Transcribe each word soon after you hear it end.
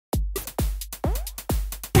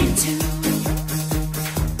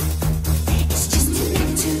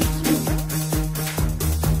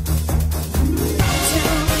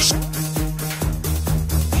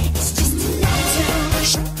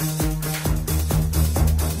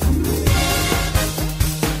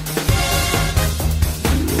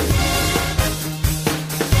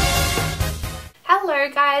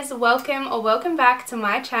guys, welcome back to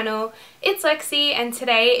my channel. It's Lexi, and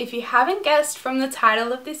today, if you haven't guessed from the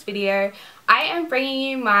title of this video, I am bringing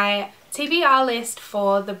you my TBR list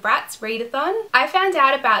for the Bratz Readathon. I found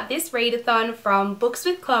out about this readathon from Books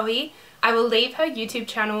with Chloe. I will leave her YouTube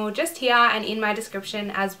channel just here and in my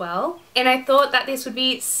description as well. And I thought that this would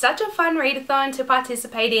be such a fun readathon to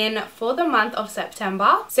participate in for the month of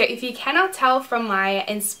September. So if you cannot tell from my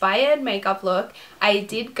inspired makeup look, I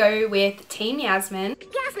did go with Team Yasmin.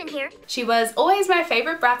 Yasmin here. She was always my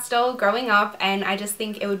favorite Bratz doll growing up, and I just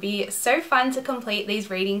think it would be so fun to complete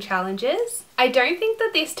these reading challenges. I don't think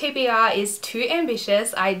that this TBR is too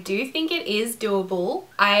ambitious. I do think it is doable.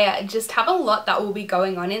 I just have a lot that will be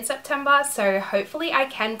going on in September, so hopefully I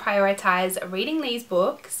can prioritize reading these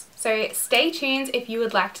books. So stay tuned if you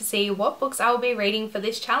would like to see what books I will be reading for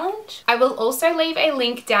this challenge. I will also leave a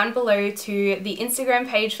link down below to the Instagram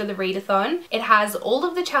page for the readathon. It has all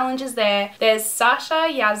of the challenges there. There's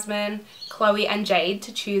Sasha, Yasmin, Chloe and Jade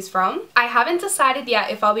to choose from. I haven't decided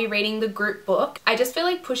yet if I'll be reading the group book. I just feel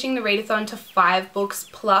like pushing the readathon to 5 books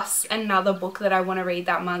plus another book that I want to read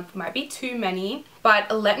that month might be too many.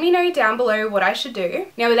 But let me know down below what I should do.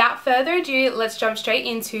 Now without further ado, let's jump straight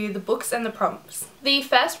into the books and the prompts. The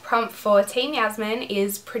first prompt for Team Yasmin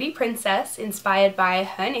is Pretty Princess, inspired by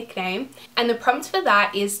her nickname. And the prompt for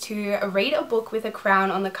that is to read a book with a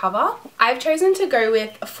crown on the cover. I've chosen to go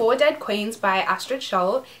with Four Dead Queens by Astrid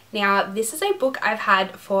Scholte. Now this is a book I've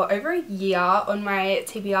had for over a year on my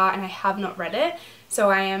TBR and I have not read it. So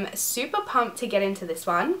I am super pumped to get into this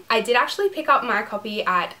one. I did actually pick up my copy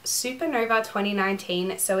at Supernova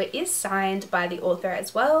 2019, so it is signed by the author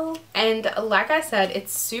as well. And like I said,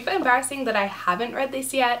 it's super embarrassing that I haven't read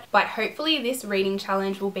this yet, but hopefully this reading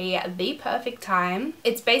challenge will be the perfect time.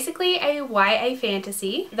 It's basically a YA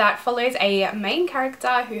fantasy that follows a main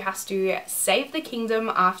character who has to save the kingdom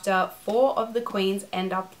after 4 of the queens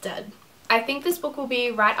end up dead. I think this book will be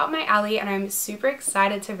right up my alley and I'm super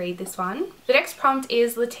excited to read this one. The next prompt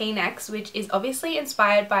is Latinx, which is obviously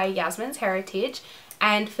inspired by Yasmin's heritage.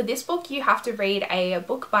 And for this book, you have to read a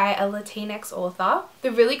book by a Latinx author.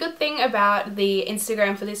 The really good thing about the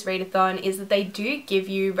Instagram for this readathon is that they do give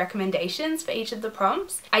you recommendations for each of the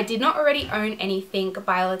prompts. I did not already own anything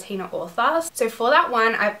by a Latina author, so for that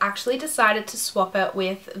one, I've actually decided to swap it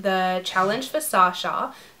with the challenge for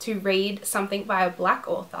Sasha to read something by a Black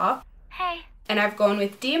author. Hey. And I've gone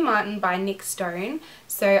with Dear Martin by Nick Stone.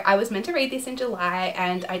 So I was meant to read this in July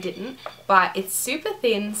and I didn't, but it's super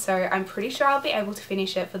thin, so I'm pretty sure I'll be able to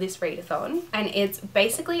finish it for this readathon. And it's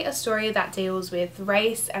basically a story that deals with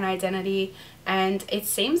race and identity, and it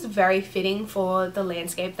seems very fitting for the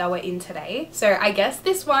landscape that we're in today. So I guess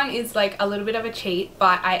this one is like a little bit of a cheat,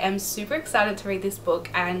 but I am super excited to read this book,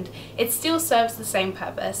 and it still serves the same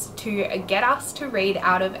purpose, to get us to read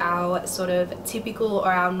out of our sort of typical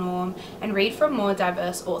or our norm and read from more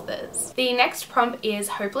diverse authors. The next prompt is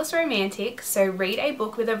Hopeless Romantic, so read a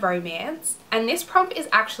book with a romance. And this prompt is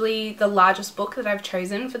actually the largest book that I've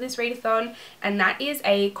chosen for this readathon, and that is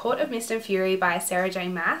A Court of Mist and Fury by Sarah J.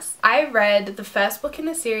 Maas. I read the first book in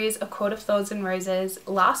the series, A Court of Thorns and Roses,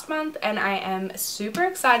 last month, and I am super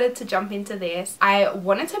excited to jump into this. I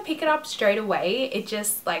wanted to pick it up straight away. It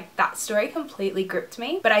just, like, that story completely gripped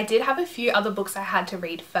me, but I did have a few other books I had to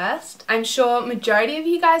read first. I'm sure majority of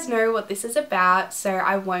you guys know what this is about, so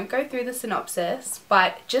I won't go through the synopsis,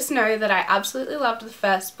 but just know that I absolutely loved the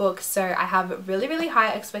first book, so I have really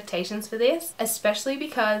high expectations for this, especially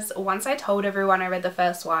because once I told everyone I read the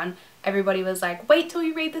first one, everybody was like, wait till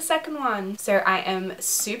you read the second one. So I am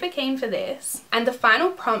super keen for this. And the final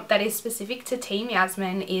prompt that is specific to Team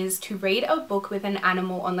Yasmin is to read a book with an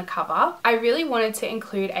animal on the cover. I really wanted to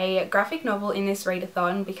include a graphic novel in this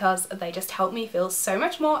readathon because they just help me feel so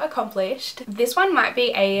much more accomplished. This one might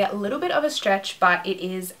be a little bit of a stretch, but it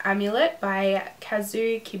is Amulet by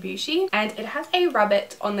Kazu Kibuishi, and it has a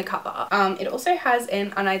rabbit on the cover. It also has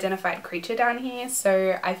an unidentified creature down here,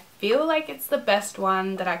 so I feel like it's the best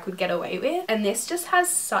one that I could get away with. And this just has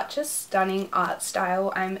such a stunning art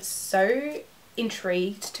style. I'm so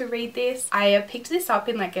intrigued to read this. I picked this up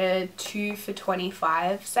in like a 2 for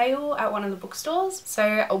 $25 sale at one of the bookstores,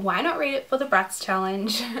 so why not read it for the Bratz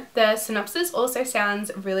challenge? The synopsis also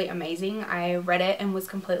sounds really amazing. I read it and was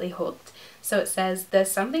completely hooked. So it says, there's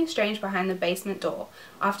something strange behind the basement door.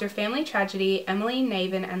 After a family tragedy, Emily,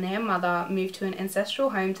 Naven and their mother moved to an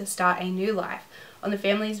ancestral home to start a new life. On the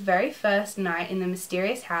family's very first night in the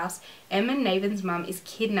mysterious house, Em and Naven's mum is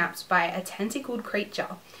kidnapped by a tentacled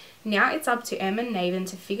creature. Now it's up to Em and Naven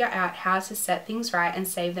to figure out how to set things right and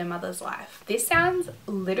save their mother's life. This sounds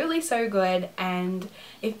literally so good, and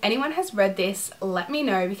if anyone has read this, let me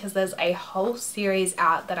know, because there's a whole series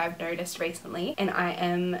out that I've noticed recently and I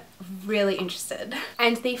am really interested.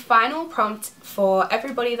 And the final prompt for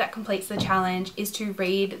everybody that completes the challenge is to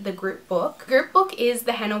read the group book. Group book is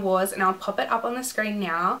The Henna Wars, and I'll pop it up on the screen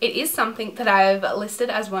now. It is something that I've listed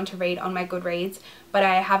as one to read on my Goodreads, but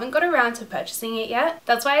I haven't got around to purchasing it yet.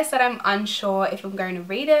 That's why I said I'm unsure if I'm going to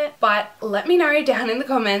read it, but let me know down in the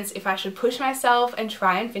comments if I should push myself and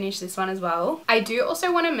try and finish this one as well. I do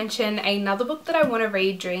also want to mention another book that I want to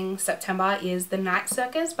read during September is The Night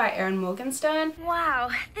Circus by Erin Morgenstern. Wow,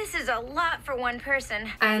 this is a lot for one person.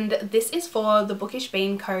 And this is for the Bookish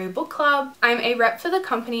Bean Co. book club. I'm a rep for the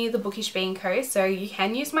company The Bookish Bean Co., so you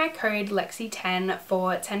can use my code LEXY10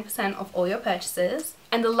 for 10% off all your purchases.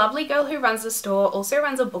 And the lovely girl who runs the store also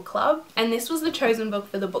runs a book club, and this was the chosen book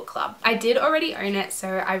for the book club. I did already own it,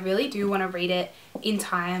 so I really do want to read it in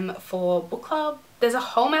time for book club. There's a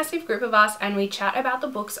whole massive group of us and we chat about the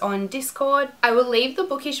books on Discord. I will leave the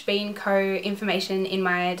Bookish Bean Co. information in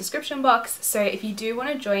my description box, so if you do want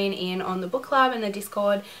to join in on the book club and the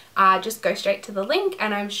Discord, just go straight to the link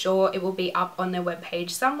and I'm sure it will be up on their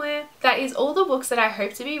webpage somewhere. That is all the books that I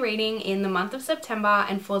hope to be reading in the month of September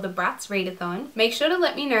and for the Bratz Readathon. Make sure to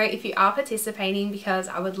let me know if you are participating, because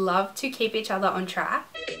I would love to keep each other on track.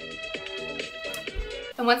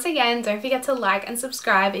 And once again, don't forget to like and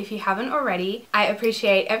subscribe if you haven't already. I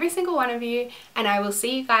appreciate every single one of you, and I will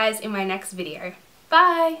see you guys in my next video.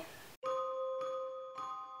 Bye!